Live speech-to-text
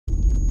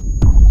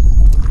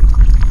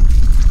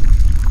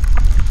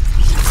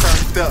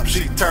up,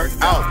 she turned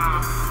out.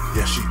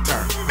 Yeah, she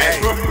turned.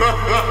 Hey.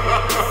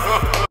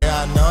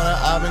 Yeah, I know that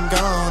I've been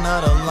gone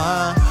out of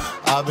line.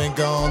 I've been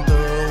going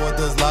through what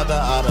this life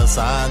that I done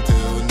signed to.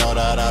 Know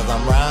that as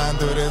I'm riding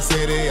through the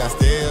city, I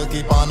still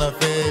keep on the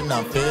fit, and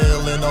I'm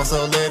feeling oh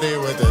so litty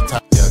with the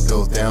time. Yeah, it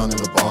goes down in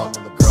the bar.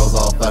 Girls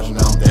all flashing,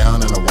 now I'm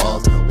down in the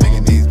walls.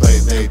 Making these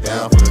plays, they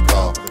down for the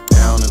call.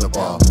 Down in the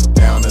bar,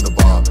 down in the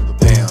bar,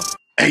 damn.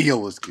 Hey, yo,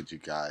 what's good, you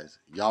guys?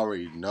 Y'all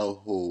already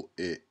know who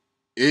it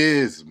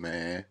is,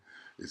 man.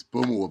 It's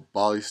Boomer with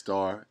Bali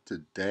Star.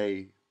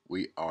 Today,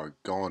 we are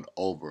going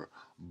over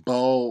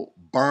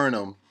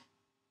Burnham.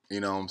 You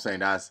know what I'm saying?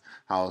 That's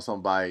how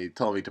somebody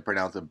told me to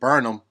pronounce it.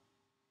 Burnham.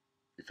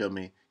 You feel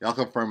me? Y'all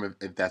confirm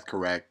if that's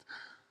correct.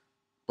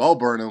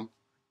 Burnham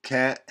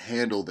can't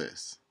handle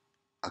this.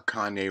 A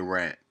Kanye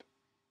rant.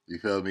 You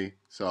feel me?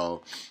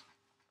 So,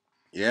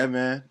 yeah,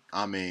 man.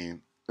 I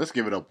mean, let's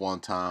give it up one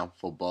time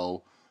for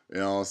Bo. You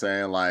know what I'm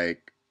saying?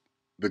 Like,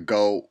 the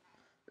GOAT.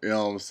 You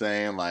know what I'm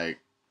saying? Like,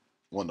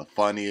 one of the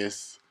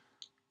funniest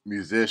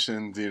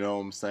musicians, you know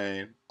what I'm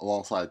saying?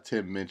 Alongside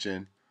Tim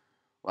Minchin.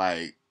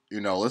 Like,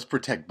 you know, let's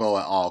protect Bo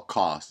at all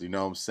costs. You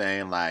know what I'm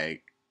saying?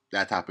 Like,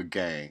 that type of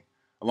gang.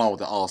 Along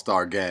with the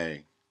all-star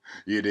gang.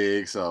 You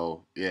dig?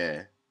 So,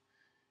 yeah.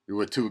 You're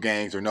with two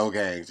gangs or no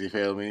gangs. You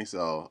feel me?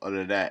 So, other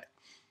than that,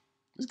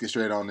 let's get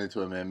straight on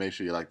into it, man. Make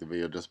sure you like the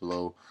video just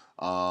below.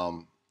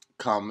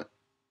 Comment,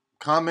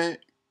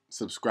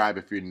 subscribe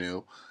if you're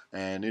new.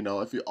 And, you know,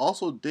 if you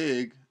also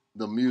dig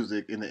the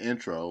music in the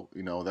intro,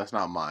 you know, that's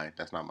not mine.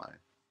 That's not mine.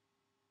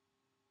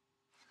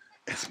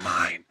 It's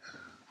mine.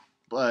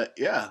 But,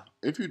 yeah,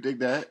 if you dig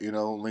that, you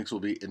know, links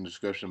will be in the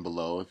description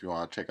below if you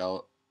want to check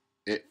out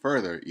it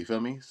further. You feel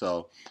me?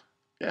 So,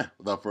 yeah,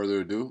 without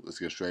further ado, let's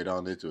get straight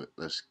on into it.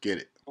 Let's get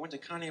it. I went to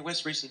Kanye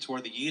West's recent tour,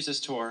 the Yeezus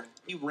tour.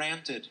 He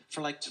ranted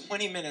for like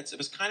 20 minutes. It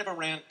was kind of a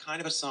rant, kind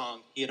of a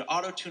song. He had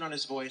auto-tune on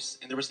his voice,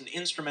 and there was an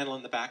instrumental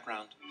in the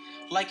background.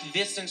 Like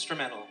this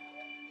instrumental.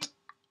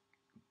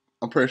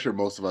 I'm pretty sure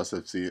most of us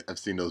have seen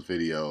those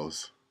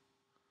videos.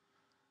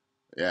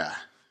 Yeah.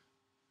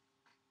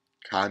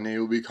 Kanye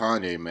will be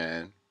Kanye,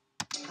 man.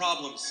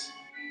 Problems.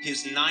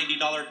 His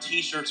 $90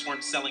 t-shirts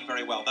weren't selling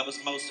very well. That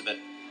was most of it.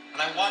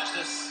 And I watched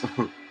this,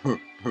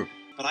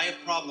 but I have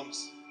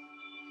problems.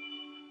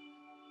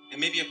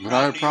 And maybe a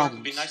crowd in New York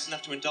would be nice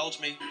enough to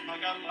indulge me. I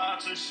got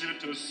lots of shit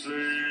to say.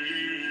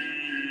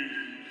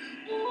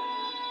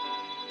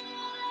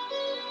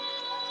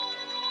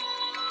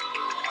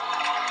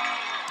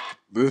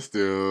 This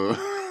dude.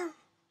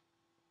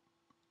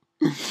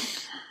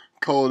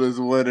 Cold as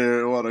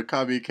winter, what a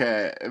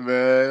copycat,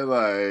 man.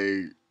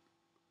 Like,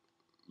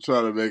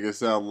 trying to make it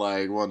sound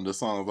like one of the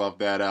songs off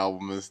that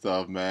album and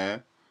stuff,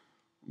 man.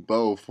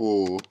 Bo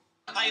fool.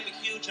 I have a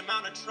huge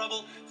amount of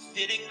trouble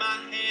fitting my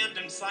hand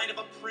inside of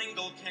a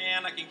Pringle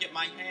can. I can get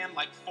my hand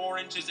like 4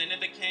 inches into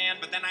the can,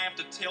 but then I have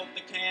to tilt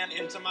the can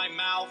into my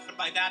mouth. And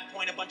by that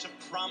point, a bunch of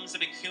crumbs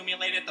have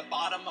accumulated at the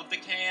bottom of the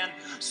can,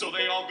 so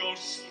they all go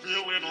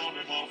spilling on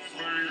in my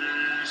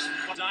face.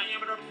 The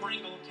diameter of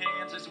Pringle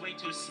cans is way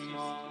too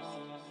small.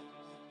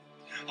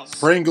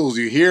 Pringles,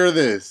 you hear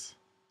this?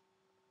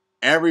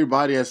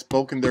 Everybody has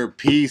spoken their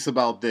piece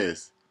about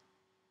this.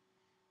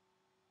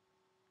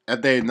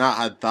 If they not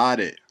had thought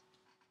it.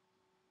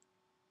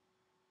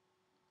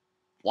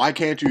 Why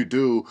can't you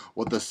do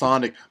what the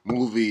Sonic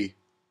movie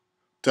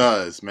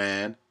does,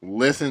 man?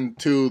 Listen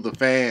to the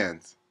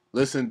fans.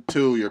 Listen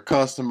to your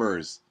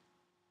customers.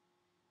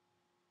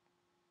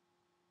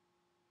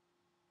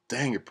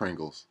 Dang it,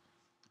 Pringles.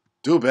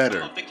 Do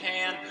better. The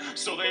can,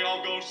 so they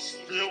all go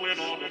spilling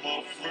on in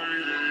my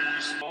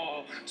face.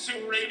 2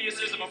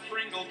 radiuses of a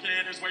Pringle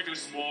can is way too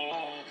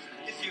small.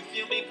 If you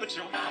feel me, put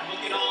your look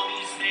at all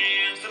these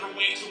hands that are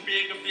way too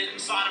big to fit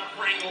inside a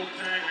Pringle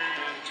can.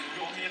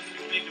 Your hands are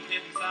too big to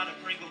fit inside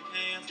a Pringle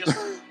can. Just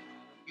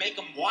make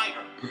them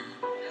wider.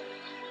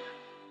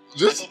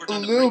 Just a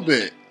little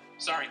bit.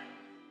 Sorry.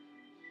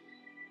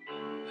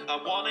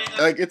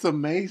 Like, it's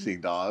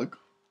amazing, dog.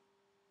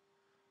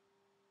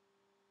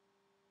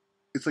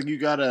 It's like you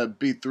gotta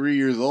be 3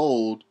 years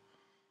old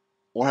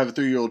or have a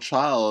 3-year-old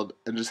child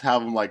and just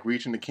have them like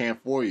reach in the can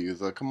for you.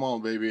 It's like, come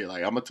on, baby.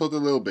 Like, I'm gonna tilt it a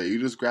little bit. You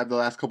just grab the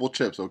last couple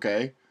chips,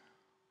 okay?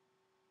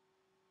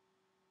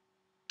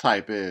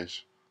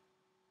 Type-ish.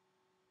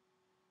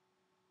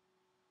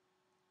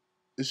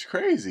 It's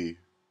crazy.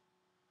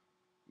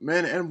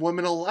 Men and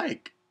women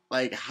alike.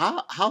 Like,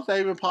 how's that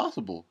even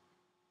possible?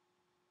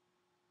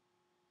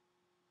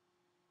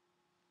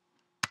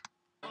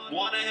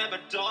 Want to have a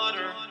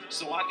daughter,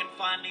 so I can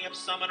finally have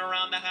someone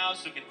around the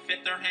house who can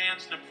fit their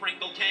hands in a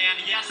Pringle can.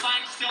 Yes,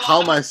 I'm still.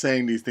 How am I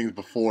saying these things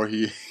before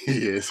he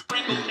is?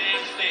 Pringle can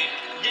thing.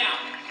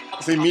 Yeah.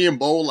 See, me and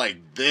Bo like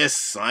this,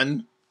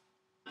 son.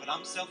 But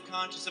I'm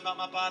self-conscious about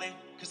my body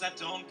because I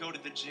don't go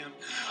to the gym.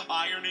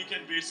 Irony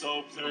can be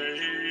so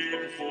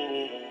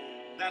painful.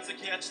 That's a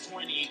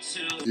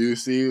catch-22. You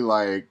see,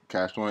 like,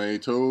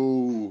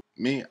 catch-22.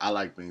 Me, I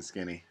like being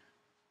skinny.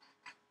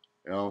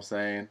 You know what I'm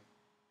saying?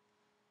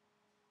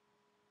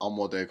 I'm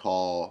what they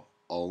call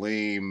a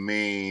lean,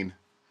 mean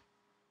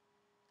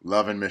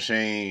loving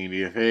machine.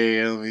 You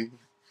feel me?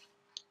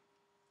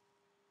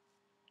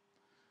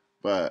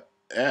 But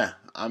yeah,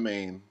 I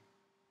mean,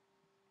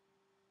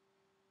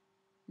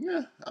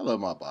 yeah, I love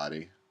my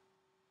body.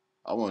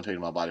 I wouldn't change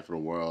my body for the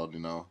world, you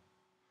know.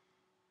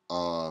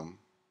 Um,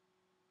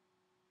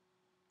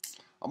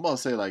 I'm gonna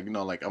say like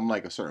like I'm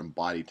like a certain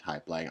body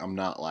type. Like I'm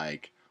not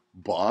like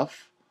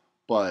buff,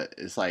 but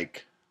it's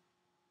like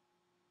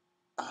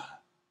uh,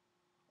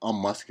 I'm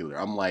muscular.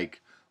 I'm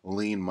like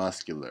lean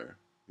muscular,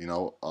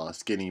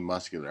 skinny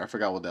muscular. I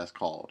forgot what that's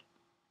called,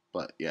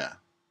 but yeah,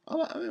 you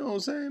know what I'm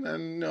saying.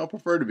 And I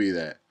prefer to be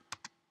that.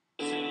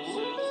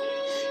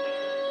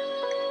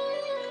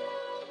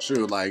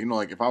 Sure, like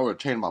like if I were to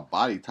change my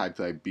body type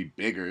to like be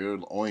bigger, it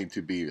would only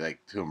to be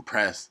like to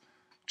impress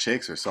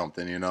chicks or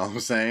something. You know what I'm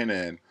saying?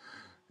 And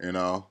you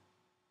know,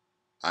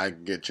 I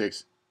can get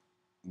chicks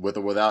with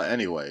or without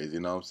anyways, you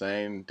know what I'm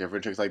saying?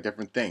 Different chicks like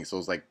different things. So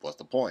it's like, what's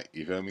the point?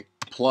 You feel me?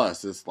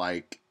 Plus, it's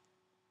like,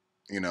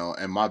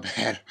 and my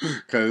bad,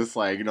 because it's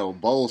like,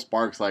 Bo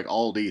sparks like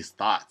all these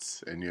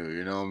thoughts in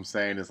you know what I'm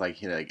saying? It's like,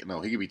 he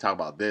could be talking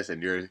about this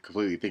and you're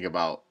completely thinking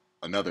about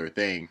another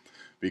thing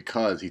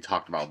because he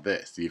talked about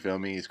this. You feel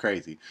me? It's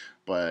crazy.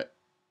 But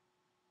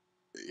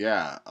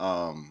yeah,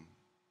 I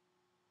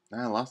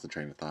lost the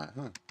train of thought,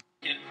 huh?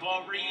 Down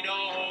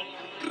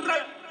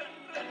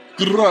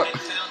the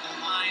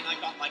line, I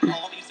got like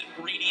all these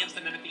ingredients,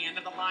 and then at the end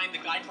of the line, the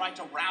guy tried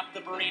to wrap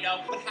the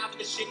burrito, but half of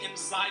the shit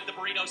inside the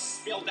burrito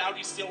spilled out.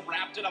 He still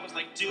wrapped it. I was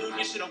like, dude,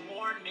 you should have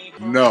warned me.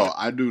 No,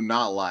 I do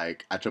not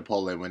like at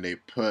Chipotle when they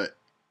put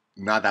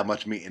not that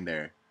much meat in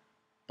there,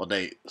 but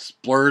they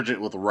splurge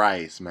it with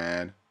rice,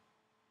 man.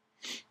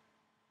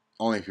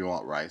 Only if you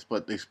want rice,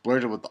 but they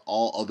splurge it with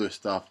all other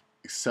stuff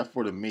except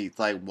for the meats.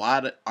 Like,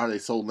 why are they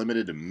so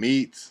limited to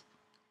meats?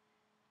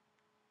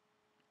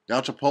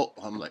 Y'all Chipotle,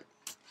 I'm like,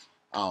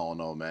 I don't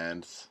know, man.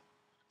 It's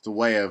a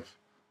way of,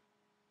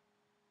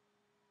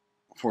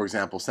 for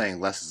example,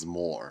 saying less is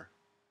more.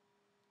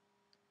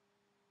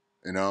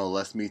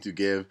 Less meat to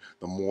give,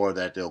 the more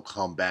that they'll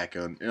come back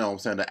and, what I'm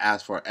saying, to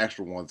ask for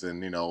extra ones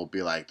and, be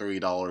like $3,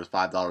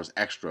 $5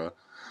 extra,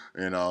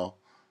 you know.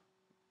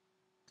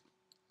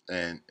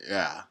 And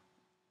yeah,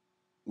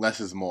 less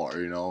is more,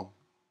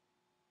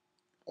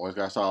 Always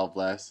gotta start off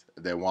less.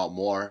 If they want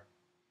more,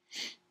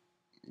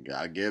 you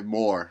gotta give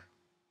more.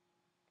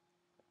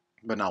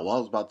 But now, what I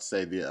was about to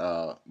say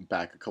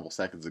back a couple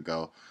seconds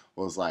ago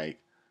was like,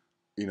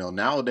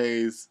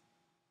 nowadays,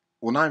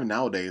 well, not even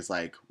nowadays,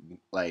 like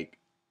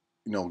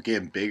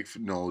getting big,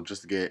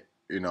 just to get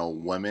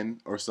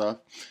women or stuff.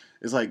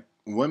 It's like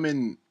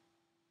women.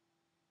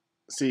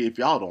 See, if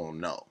y'all don't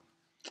know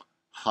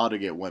how to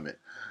get women,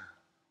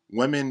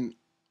 women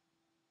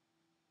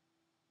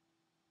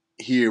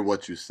hear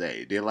what you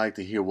say. They like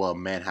to hear what a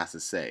man has to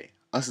say.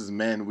 Us as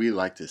men, we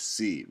like to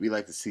see. We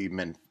like to see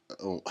men.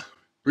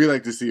 We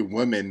like to see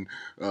women,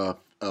 like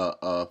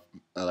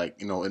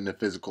in the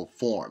physical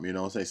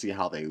form. So see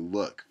how they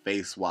look,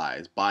 face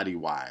wise, body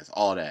wise,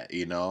 all that.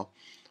 We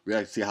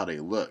like to see how they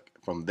look.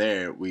 From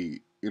there,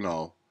 we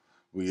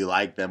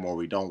like them or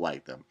we don't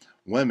like them.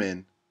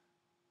 Women,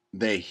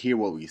 they hear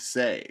what we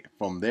say.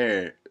 From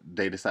there,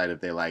 they decide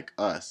if they like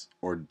us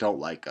or don't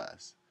like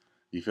us.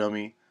 You feel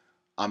me?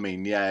 I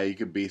mean, yeah, you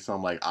could be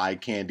some like eye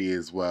candy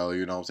as well,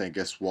 you know what I'm saying?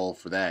 Get swole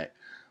for that.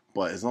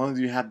 But as long as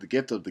you have the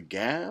gift of the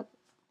gab,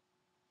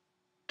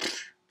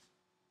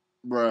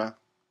 bruh,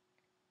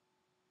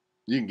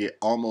 you can get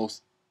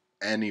almost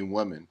any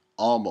woman.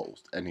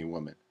 Almost any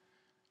woman.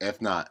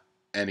 If not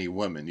any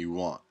woman you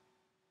want.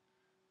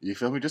 You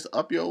feel me? Just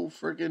up your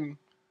freaking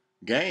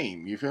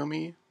game. You feel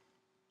me?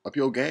 Up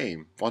your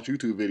game. Watch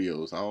YouTube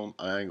videos.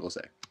 I ain't gonna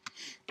say.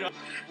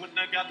 Wouldn't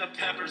have got the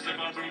peppers if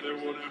I knew they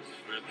wouldn't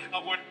fit. I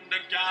wouldn't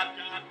have got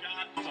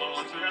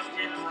thoughts as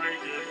we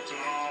break it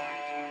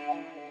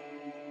down.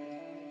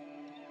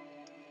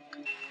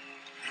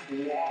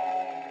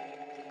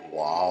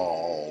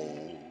 Wow.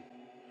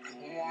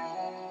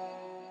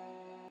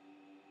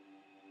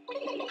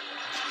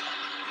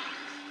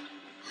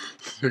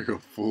 Nigga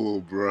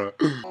fool, bruh.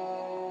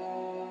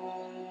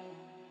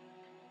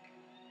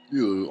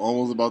 You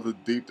almost about to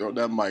deep throat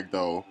that mic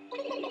though.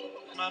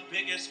 My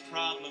biggest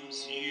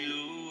problem's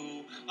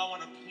you. I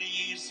want to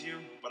please you,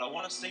 but I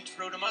want to stay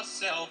true to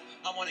myself.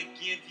 I want to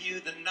give you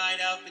the night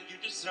out that you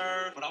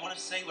deserve, but I want to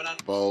say what I...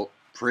 Bo,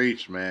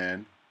 preach,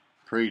 man.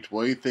 Preach.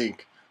 What do you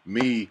think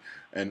me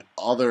and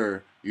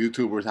other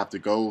YouTubers have to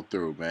go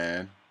through,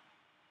 man?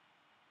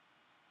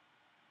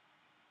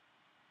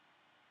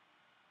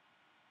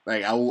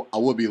 Like, I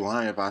would be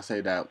lying if I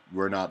say that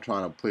we're not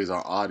trying to please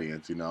our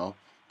audience,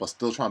 but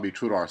still trying to be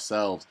true to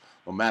ourselves,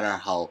 no matter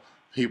how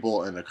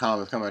people in the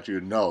comments come at you,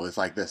 no, it's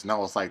like this,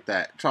 no, it's like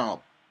that. Trying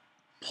to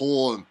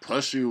pull and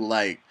push you,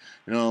 like,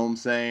 you know what I'm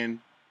saying?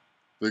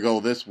 To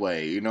go this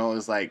way,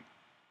 it's like,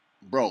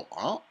 bro,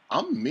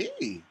 I'm me.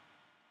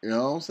 You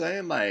know what I'm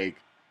saying? Like,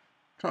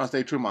 trying to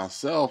stay true to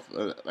myself,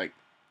 like,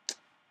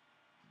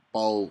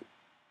 Bo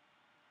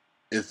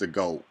is the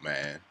GOAT,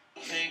 man.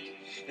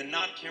 And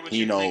not care what He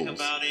you knows. think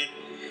about it.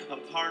 A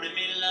part of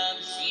me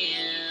loves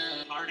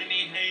you. Part of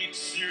me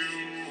hates you.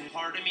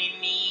 Part of me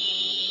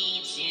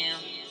needs you.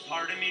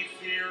 Part of me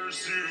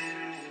fears you.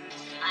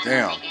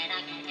 Damn.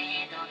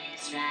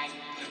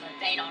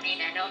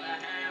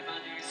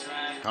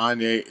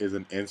 Kanye is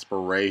an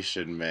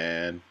inspiration,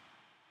 man.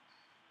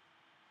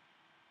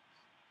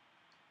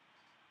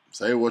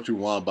 Say what you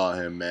want about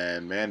him,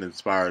 man. Man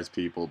inspires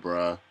people,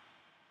 bruh.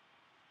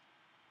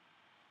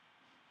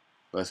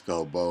 Let's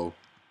go, Bo.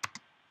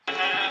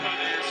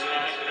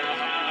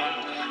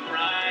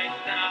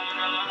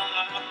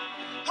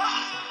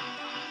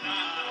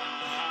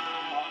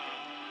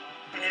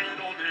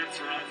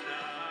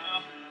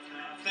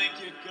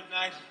 Thank you. Good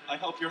night. I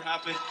hope you're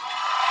happy.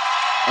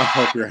 I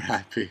hope you're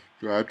happy.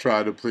 I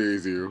tried to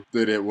please you.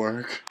 Did it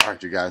work?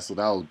 Alright, you guys. So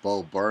that was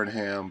Bo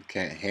Burnham.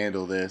 Can't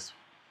handle this.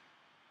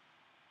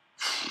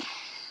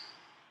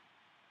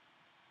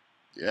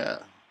 Yeah.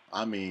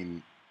 I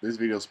mean, this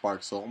video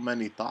sparked so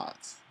many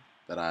thoughts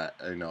that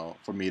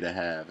for me to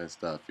have and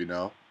stuff,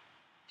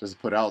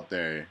 just put out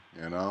there,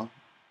 And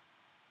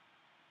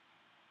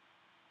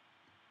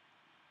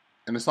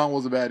the song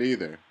wasn't bad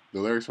either. The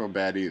lyrics weren't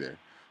bad either.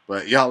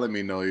 But y'all let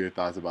me know your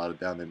thoughts about it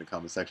down in the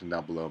comment section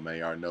down below, man.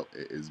 Y'all know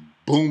it is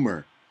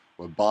Boomer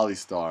with Bali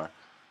Star.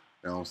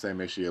 You know what I'm saying?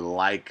 Make sure you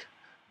like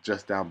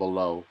just down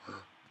below.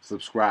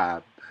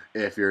 Subscribe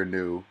if you're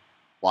new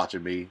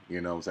watching me,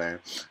 you know what I'm saying?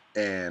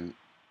 And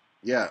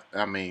yeah,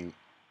 I mean,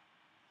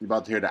 you're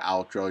about to hear the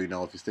outro.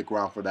 If you stick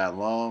around for that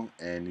long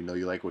and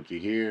you like what you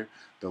hear,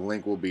 the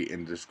link will be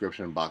in the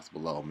description box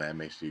below, man.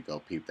 Make sure you go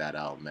peep that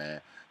out,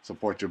 man.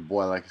 Support your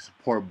boy like you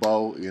support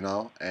Bo,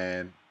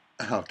 and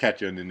I'll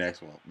catch you in the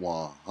next one.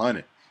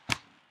 100.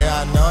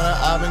 Yeah, I know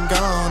that I've been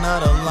gone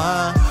out of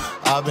line.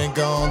 I've been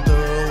going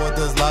through what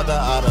this life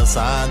that I done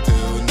signed to.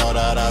 Know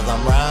that as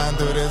I'm riding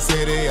through the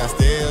city, I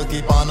still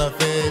keep on the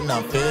fit, and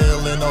I'm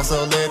feeling oh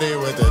so litty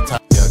with the time.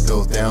 Yeah, it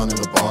goes down in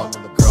the bar.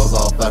 Girls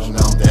all flashing,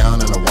 I'm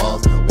down in the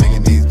walls.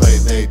 Making these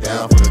plays, they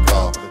down for the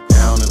call.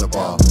 Down in the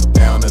bar.